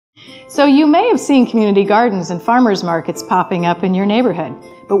So you may have seen community gardens and farmers markets popping up in your neighborhood.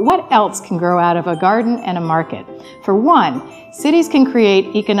 But what else can grow out of a garden and a market? For one, cities can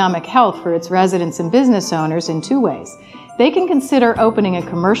create economic health for its residents and business owners in two ways. They can consider opening a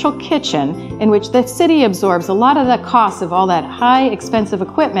commercial kitchen in which the city absorbs a lot of the costs of all that high, expensive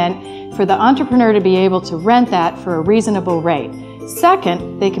equipment for the entrepreneur to be able to rent that for a reasonable rate.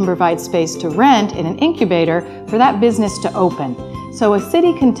 Second, they can provide space to rent in an incubator for that business to open. So a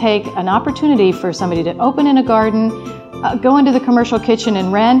city can take an opportunity for somebody to open in a garden, go into the commercial kitchen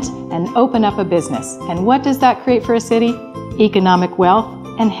and rent, and open up a business. And what does that create for a city? Economic wealth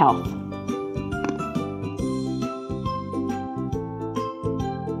and health.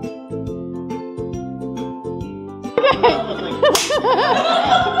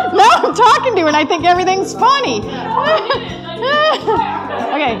 Now I'm talking to her and I think everything's funny.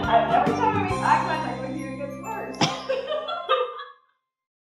 Okay.